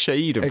that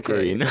shade of Okay,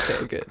 green.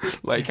 Okay, good.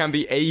 Like, it can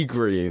be a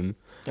green,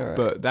 Alright.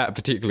 but that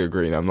particular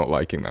green, I'm not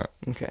liking that.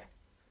 Okay.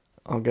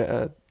 I'll get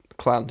a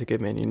clown to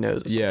give me a new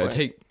nose. Or something, Yeah,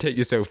 right? take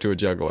yourself to a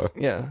juggler.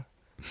 Yeah.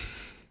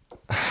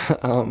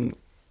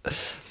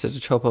 So to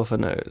chop off a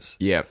nose.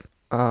 Yeah.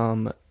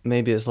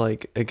 Maybe it's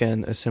like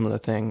again a similar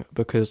thing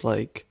because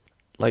like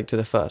to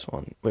the first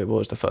one. Wait, what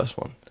was the first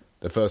one?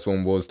 The first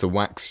one was to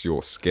wax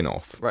your skin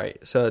off. Right.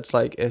 So it's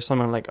like if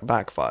something like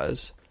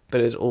backfires, but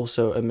it's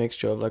also a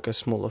mixture of like a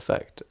small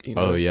effect. You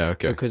know? Oh yeah,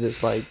 okay. Because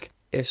it's like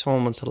if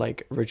someone wants to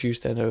like reduce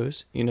their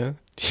nose, you know,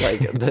 like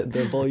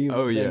the volume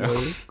Oh, of their yeah.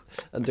 nose.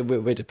 That's a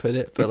weird way to put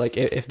it, but like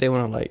if they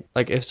want to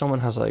like if someone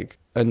has like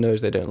a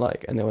nose they don't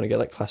like and they want to get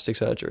like plastic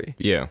surgery,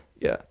 Yeah.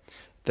 yeah,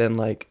 then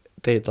like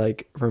they'd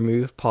like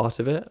remove part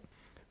of it,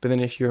 but then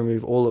if you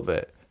remove all of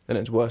it, then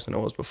it's worse than it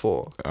was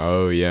before.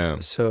 Oh yeah.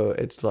 So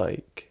it's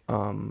like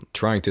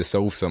Trying to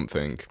solve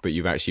something, but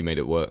you've actually made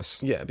it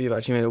worse. yeah, but you've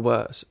actually made it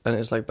worse, and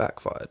it's like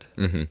backfired,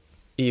 Mm-hmm.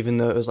 even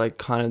though it was like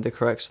kind of the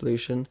correct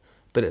solution,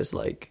 but it's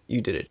like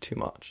you did it too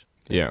much.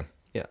 Yeah.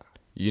 Yeah.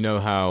 You know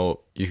how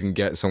you can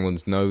get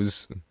someone's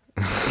nose?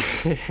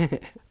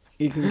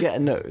 You can get a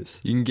nose.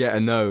 You can get a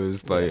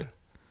nose, like...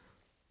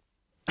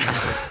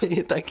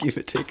 Thank you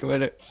for taking my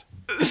notes.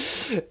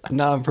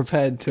 Now I'm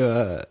prepared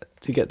to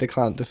get the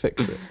clown to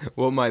fix it.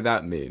 What might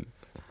that mean?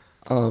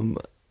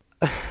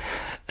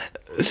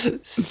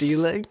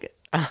 Stealing.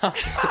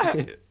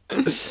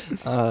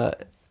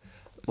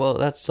 Well,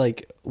 that's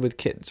like with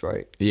kids,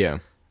 right? Yeah.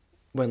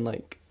 When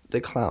like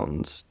the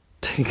clowns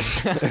take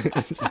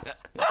notes.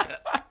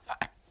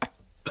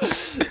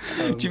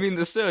 Do you mean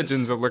the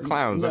surgeons or the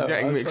clowns? No, I'm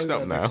getting I'm mixed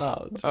talking up about now. the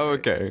clowns, Oh, right?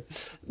 okay.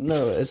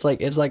 No, it's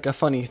like a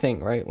funny thing,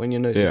 right? When your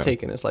nose Yeah. is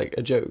taken, it's like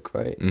a joke,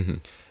 right? Mm-hmm.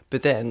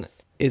 But then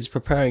it's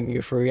preparing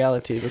you for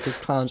reality because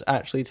clowns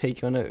actually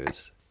take your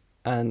nose.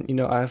 And, you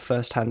know, I have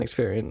first-hand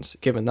experience,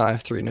 given that I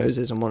have 3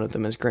 noses and one of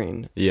them is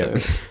green. Yeah.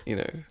 So, you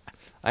know,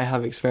 I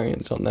have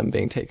experience on them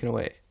being taken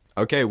away.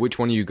 Okay, which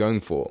one are you going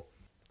for?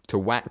 To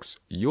wax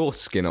your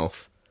skin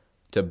off,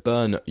 to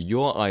burn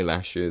your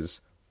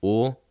eyelashes,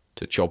 or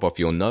to chop off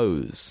your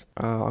nose?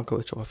 I'll go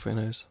with chop off your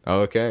nose. Oh,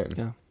 okay.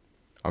 Yeah.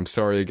 I'm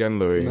sorry again,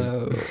 Louis.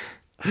 No.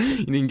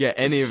 You didn't get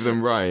any of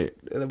them right.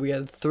 We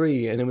had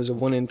 3, and it was a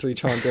 1 in 3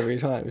 chance every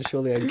time.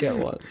 Surely I'd get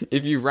one.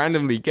 If you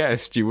randomly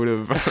guessed, you would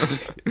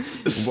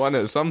have won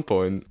at some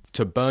point.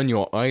 To burn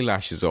your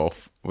eyelashes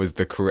off was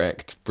the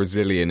correct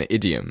Brazilian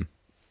idiom.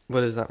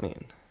 What does that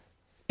mean?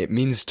 It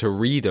means to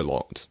read a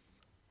lot.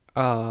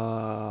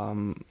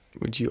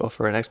 Would you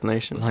offer an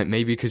explanation? Like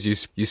maybe because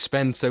you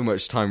spend so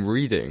much time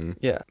reading,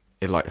 Yeah.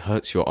 it like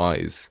hurts your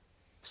eyes,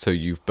 so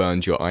you've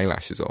burned your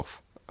eyelashes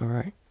off. All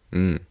right.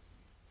 Mm.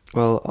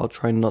 Well, I'll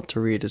try not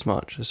to read as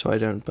much so I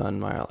don't burn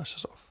my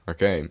eyelashes off.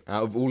 Okay.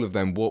 Out of all of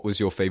them, what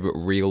was your favorite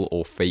real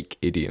or fake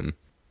idiom?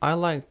 I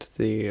liked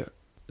the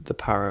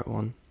parrot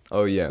one.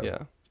 Oh yeah. Yeah.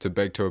 To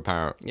beg to a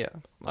parrot. Yeah.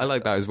 I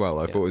like that as well.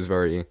 I Yeah. thought it was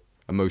very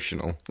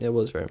emotional. It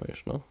was very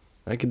emotional.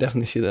 I could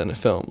definitely see that in a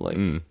film. Like,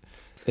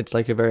 it's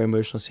like a very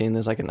emotional scene.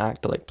 There's like an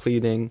actor like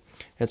pleading.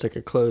 It's like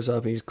a close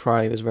up. He's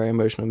crying. There's very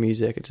emotional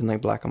music. It's in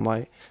like black and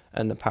white,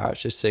 and the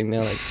parrot's just sitting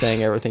there like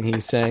saying everything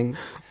he's saying,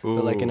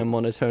 but like in a Ooh.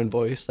 monotone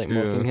voice, like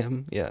mocking Yeah.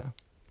 him. Yeah,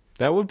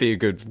 That would be a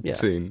good Yeah.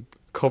 scene.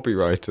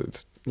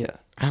 Copyrighted. yeah.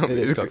 It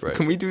is copyrighted.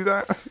 Can we do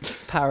that?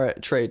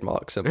 Parrot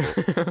trademark symbol.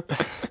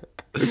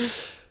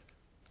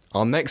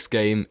 Our next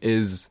game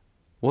is,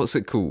 what's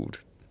it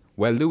called?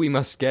 Where Louis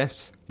must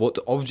guess what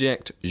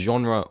object,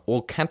 genre,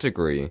 or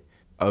category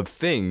of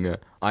thing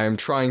I am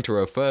trying to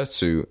refer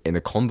to in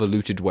a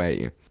convoluted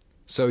way.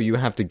 So you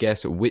have to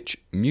guess which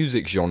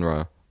music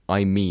genre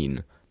I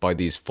mean by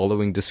these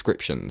following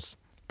descriptions.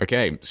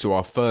 Okay, so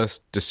our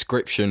first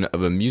description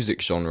of a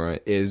music genre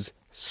is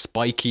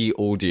spiky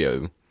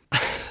audio.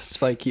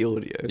 Spiky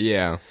audio.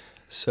 Yeah,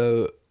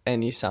 So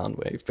any sound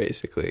wave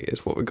basically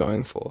is what we're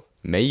going for.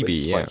 maybe,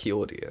 With yeah. spiky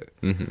audio.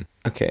 Mm-hmm.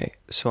 Okay,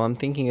 so I'm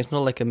thinking it's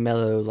not like a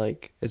mellow,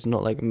 like it's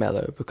not like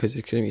mellow because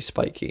it's going to be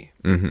spiky.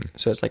 Mm-hmm.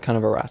 So it's like kind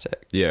of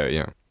erratic. Yeah,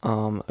 yeah.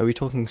 Are we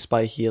talking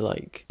spiky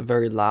like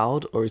very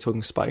loud, or are we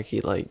talking spiky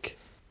like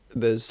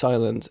there's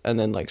silence and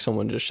then like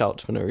someone just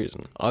shouts for no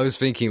reason? I was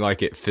thinking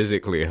like it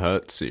physically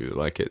hurts you,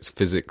 like it's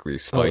physically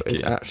spiky. Oh,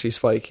 it's actually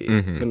spiky.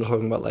 Mhm. We're not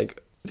talking about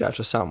like the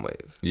actual sound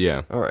wave.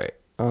 Yeah. All right.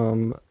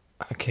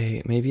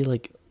 Okay, maybe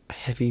like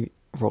heavy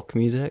rock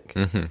music.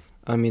 Mm-hmm.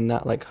 I mean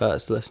that like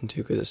hurts to listen to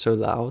because it's so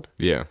loud.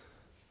 Yeah.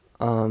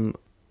 I'm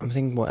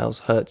thinking what else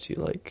hurts you.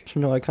 Like,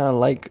 you know, I kind of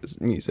like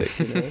music.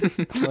 You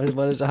know,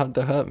 why does it have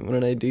to hurt me? What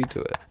did I do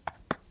to it?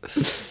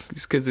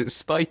 It's because it's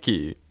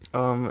spiky.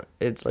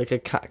 It's like a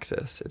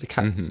cactus. It's a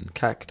Mhm.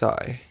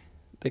 cacti.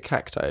 The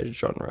cacti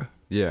genre.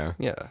 Yeah.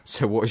 Yeah,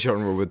 So what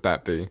genre would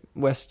that be?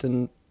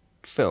 Western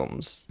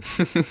films.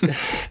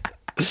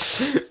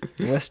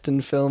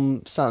 Western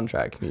film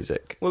soundtrack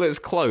music. Well, it's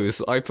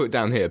close. I put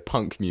down here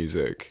punk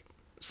music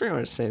It's pretty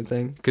much the same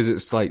thing. because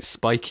it's like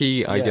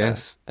spiky, I Yeah.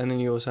 guess. And then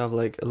you also have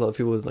like a lot of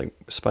people with like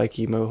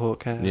spiky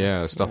mohawk hair.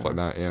 Yeah, stuff like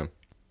that. Yeah.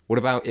 What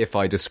about if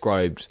I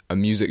described a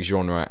music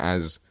genre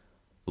as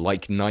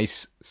like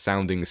nice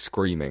sounding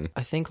screaming?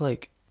 I think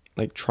like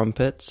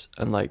trumpets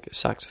and like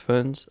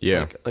saxophones.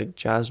 Yeah. Like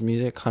jazz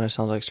music kind of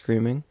sounds like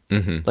screaming.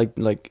 Mm-hmm.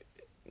 Like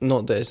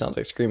not that it sounds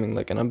like screaming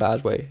like in a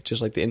bad way,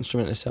 just like the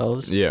instrument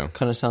itself. Yeah.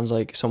 Kind of sounds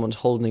like someone's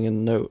holding a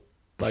note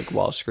like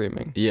while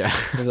screaming. Yeah.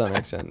 If that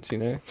makes sense, you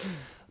know?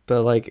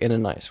 But like in a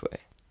nice way.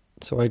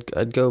 So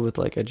I'd go with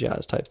like a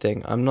jazz type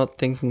thing. I'm not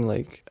thinking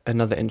like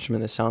another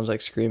instrument that sounds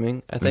like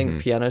screaming. I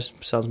think piano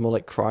sounds more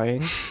like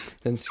crying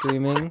than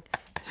screaming.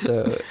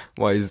 So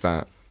Why is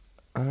that?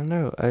 I don't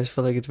know. I just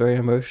feel like it's very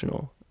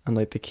emotional, and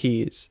like the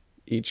keys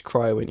each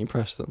cry when you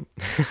press them.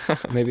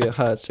 Maybe it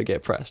hurts to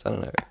get pressed. I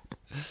don't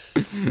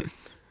know.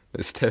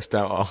 Let's test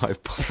out our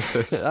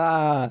hypothesis.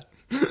 Ah,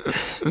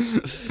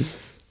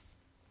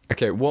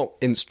 Okay, what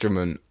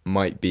instrument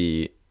might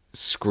be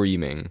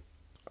screaming?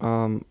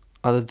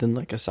 other than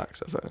like a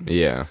saxophone.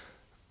 Yeah.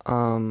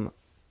 I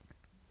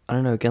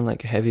don't know. Again,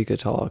 like a heavy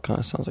guitar kind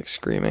of sounds like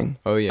screaming.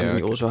 Oh, yeah, And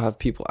you okay. also have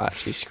people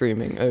actually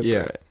screaming over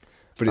Yeah. it.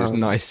 But it's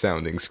nice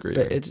sounding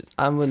screaming. But it's,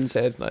 I wouldn't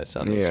say it's nice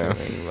sounding Yeah.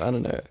 screaming. But I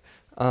don't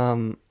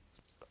know.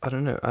 I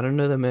don't know. I don't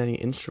know that many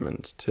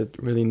instruments to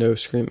really know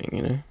screaming,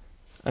 you know?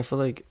 I feel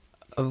like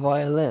a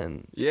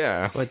violin,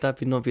 Yeah. would that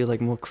be not be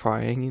like more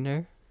crying, you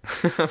know?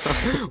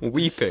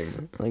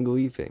 Weeping. Like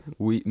weeping.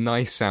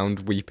 Nice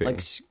sound weeping. Like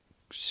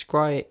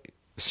scrying.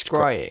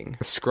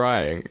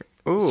 Scrying.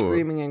 Ooh.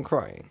 Screaming and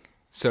crying.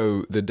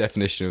 So the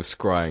definition of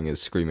scrying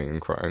is screaming and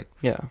crying.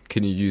 Yeah.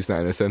 Can you use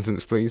that in a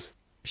sentence, please?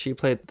 She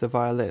played the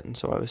violin,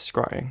 so I was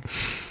scrying.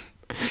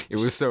 It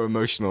was so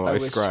emotional, I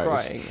was scried.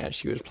 scrying as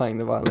she was playing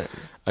the violin.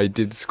 I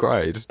did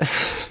scried.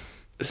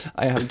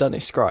 I have done a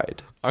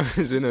scried. I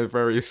was in a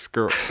very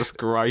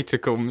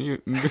scritical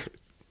mood.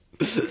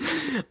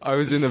 I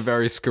was in a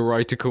very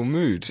scritical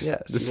mood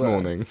Yes, this you were.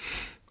 morning.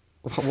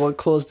 What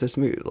caused this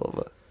mood,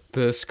 Oliver?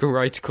 The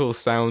scritical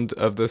sound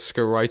of the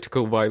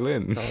scritical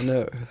violin Oh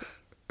no.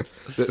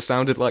 that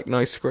sounded like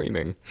nice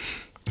screaming.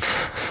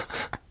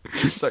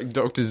 It's like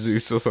Dr.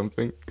 Zeus or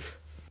something.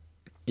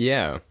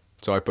 Yeah,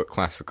 so I put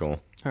classical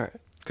Alright.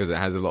 because it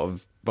has a lot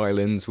of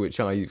violins which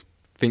I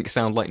think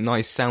sound like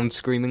nice sound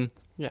screaming.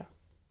 Yeah.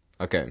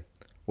 Okay,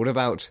 what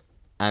about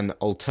an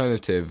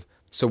alternative?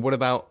 So what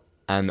about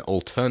an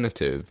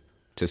alternative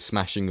to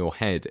smashing your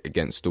head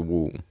against a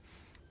wall?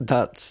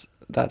 That's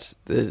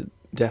the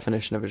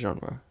definition of a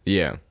genre.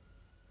 Yeah.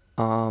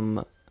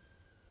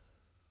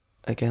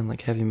 Again,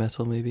 like heavy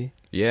metal, maybe.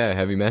 Yeah,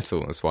 heavy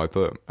metal, that's what I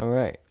put. All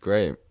right,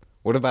 Great.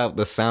 What about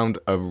the sound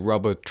of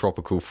rubber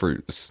tropical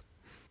fruits?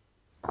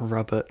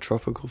 rubber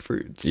tropical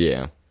fruits.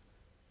 Yeah.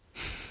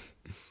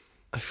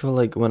 I feel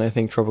like when I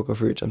think tropical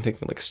fruits, I'm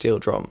thinking like steel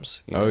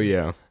drums. You know? Oh,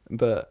 yeah.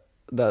 But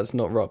that's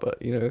not rubber,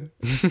 you know.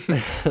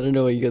 I don't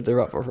know where you get the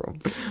rubber from.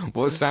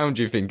 What sound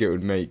do you think it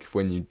would make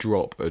when you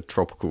drop a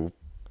tropical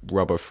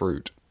rubber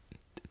fruit?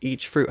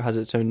 Each fruit has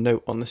its own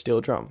note on the steel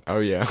drum. Oh,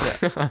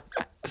 yeah.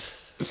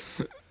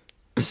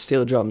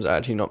 Steel drums are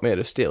actually not made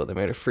of steel; they're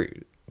made of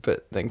fruit,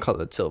 but then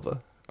colored silver.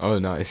 Oh,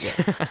 nice.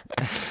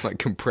 Like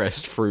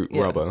compressed fruit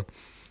Yeah. rubber.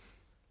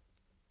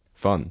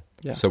 Fun.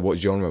 Yeah. So what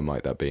genre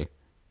might that be?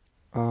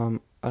 I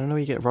don't know where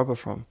you get rubber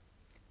from.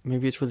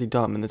 Maybe it's really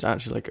dumb, and it's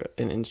actually like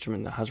an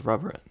instrument that has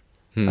rubber in it.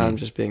 And I'm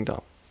just being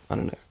dumb. I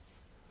don't know.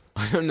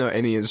 I don't know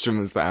any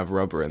instruments that have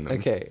rubber in them.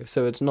 Okay,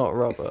 so it's not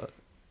rubber.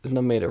 It's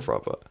not made of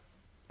rubber.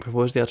 But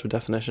what was the actual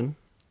definition?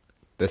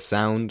 The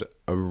sound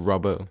of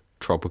rubber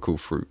tropical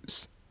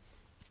fruits.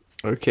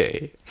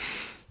 Okay.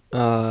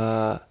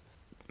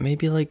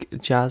 Maybe like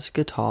jazz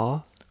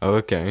guitar. Oh,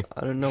 okay.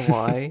 I don't know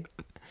why.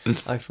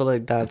 I feel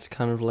like that's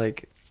kind of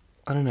like,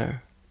 I don't know.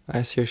 I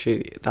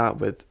associate that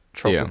with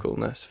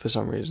tropicalness for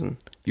some reason.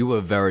 You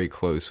were very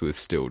close with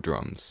steel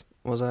drums.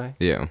 Was I?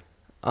 Yeah.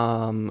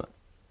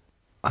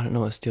 I don't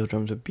know what steel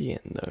drums would be in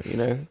though, you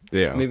know?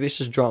 Yeah. Maybe it's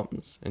just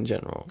drums in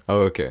general.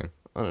 Oh, okay.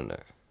 I don't know.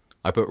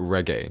 I put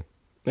reggae.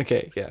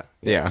 Okay, yeah.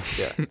 Yeah.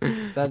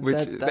 That, Which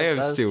that- they have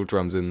that's- steel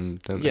drums in them,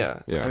 don't they?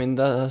 Yeah. I mean,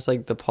 that's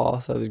like the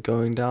path I was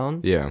going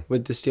down Yeah.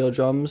 with the steel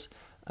drums.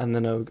 And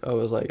then I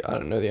was like, I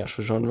don't know the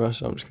actual genre,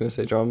 so I'm just going to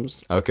say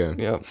drums. Okay.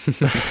 Yeah.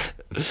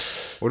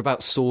 What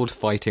about sword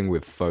fighting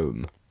with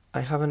foam?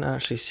 I haven't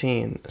actually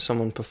seen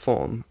someone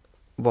perform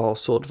while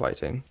sword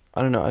fighting.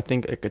 I don't know. I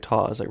think a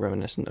guitar is like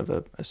reminiscent of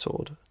a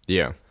sword.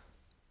 Yeah.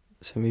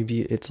 So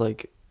maybe it's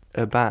like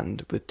a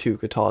band with two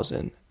guitars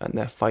in, and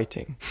they're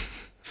fighting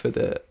for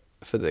the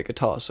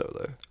guitar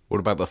solo. What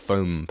about the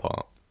foam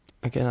part?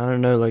 Again, I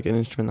don't know like an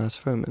instrument that has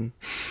foam in.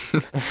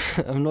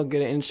 I'm not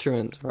good at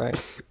instruments,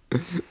 right?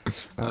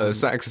 A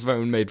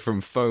saxophone made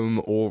from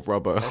foam or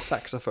rubber. A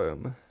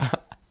saxophone.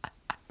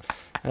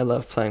 I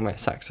love playing my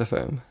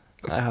saxophone.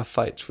 I have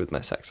fights with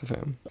my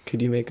saxophone.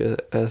 Could you make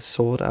a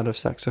sword out of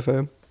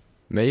saxophone?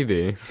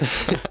 Maybe.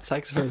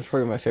 Saxophone is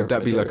probably my favorite.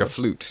 Would that be like a material.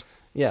 flute?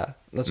 Yeah,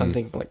 that's what I'm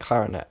thinking. Like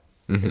clarinet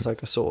is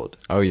like a sword,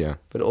 Oh, yeah.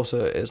 but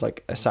also is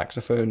like a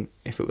saxophone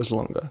if it was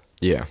longer.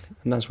 Yeah.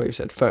 And that's why you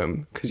said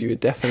foam, because you would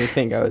definitely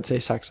think I would say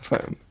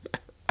saxophone.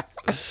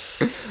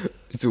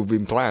 It's all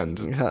been planned.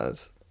 It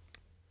has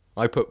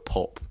I put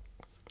pop.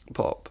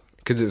 pop.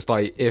 Because it's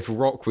like if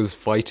rock was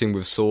fighting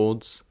with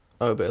swords.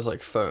 Oh, but it's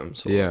like foam.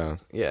 Sort Yeah. of.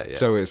 Yeah.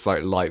 So it's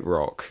like light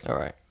rock. All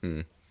right.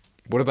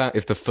 What about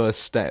if the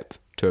first step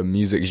to a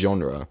music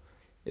genre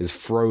is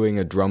throwing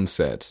a drum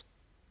set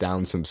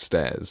down some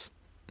stairs?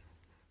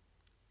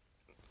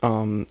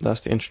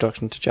 That's the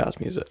introduction to jazz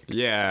music.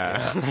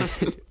 Yeah.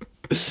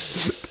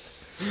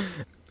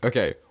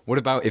 Okay, what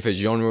about if a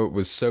genre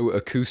was so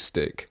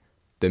acoustic,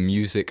 the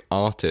music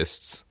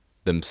artists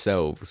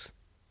themselves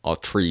are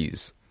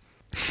trees?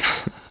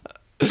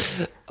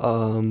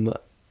 I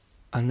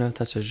don't know if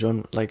that's a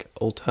genre, like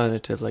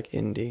alternative, like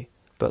indie,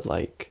 but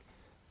like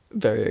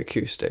very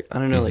acoustic. I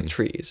don't know, like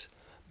trees.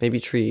 Maybe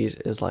trees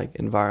is like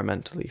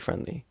environmentally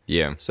friendly.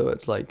 Yeah. So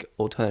it's like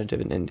alternative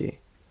and indie.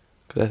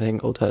 Because I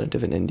think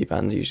alternative and indie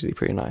bands are usually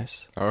pretty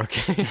nice.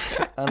 Okay.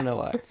 I don't know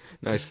why.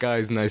 Nice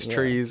guys, nice Yeah.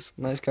 trees.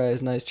 Nice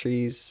guys, nice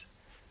trees.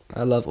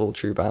 I love all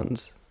true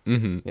bands.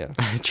 Mm-hmm. Yeah.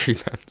 Tree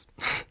bands.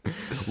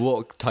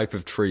 What type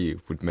of tree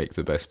would make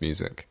the best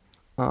music?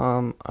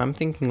 I'm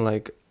thinking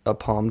like a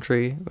palm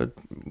tree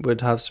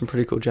would have some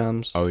pretty cool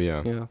jams. Oh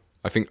yeah. Yeah.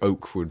 I think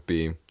oak would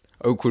be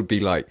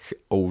like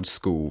old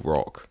school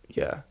rock.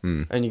 Yeah.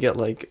 Mm. And you get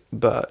like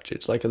birch,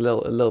 it's like a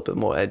little bit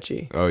more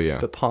edgy. Oh yeah.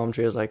 But palm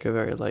tree is like a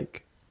very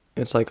like,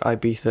 it's like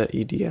Ibiza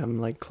EDM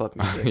like club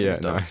music. Yeah, and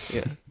stuff. nice.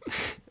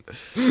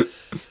 Yeah.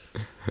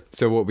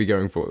 So what are we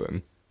going for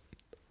then?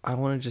 I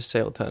want to just say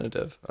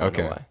alternative. I don't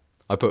know Okay. why.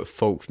 I put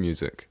folk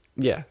music.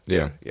 Yeah.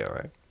 Yeah. Yeah,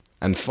 right.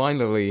 And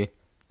finally,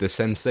 the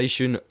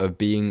sensation of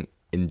being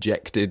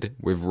injected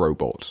with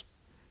robot.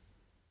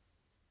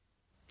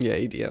 Yeah,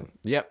 EDM.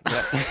 Yep.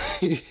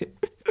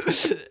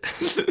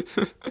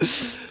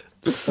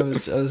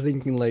 I was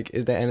thinking like,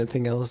 is there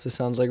anything else that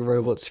sounds like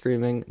robots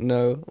screaming?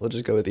 No, we'll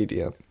just go with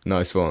EDM.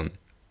 Nice one.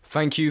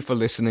 Thank you for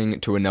listening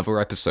to another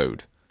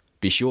episode.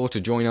 Be sure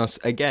to join us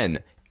again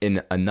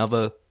in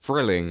another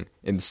thrilling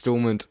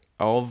installment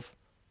of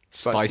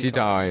Spicy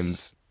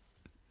Times.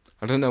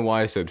 I don't know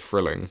why I said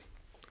thrilling.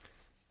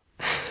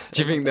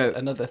 Do you think that...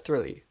 Another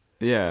thrilly?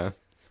 Yeah.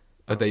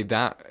 Are they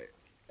that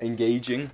engaging?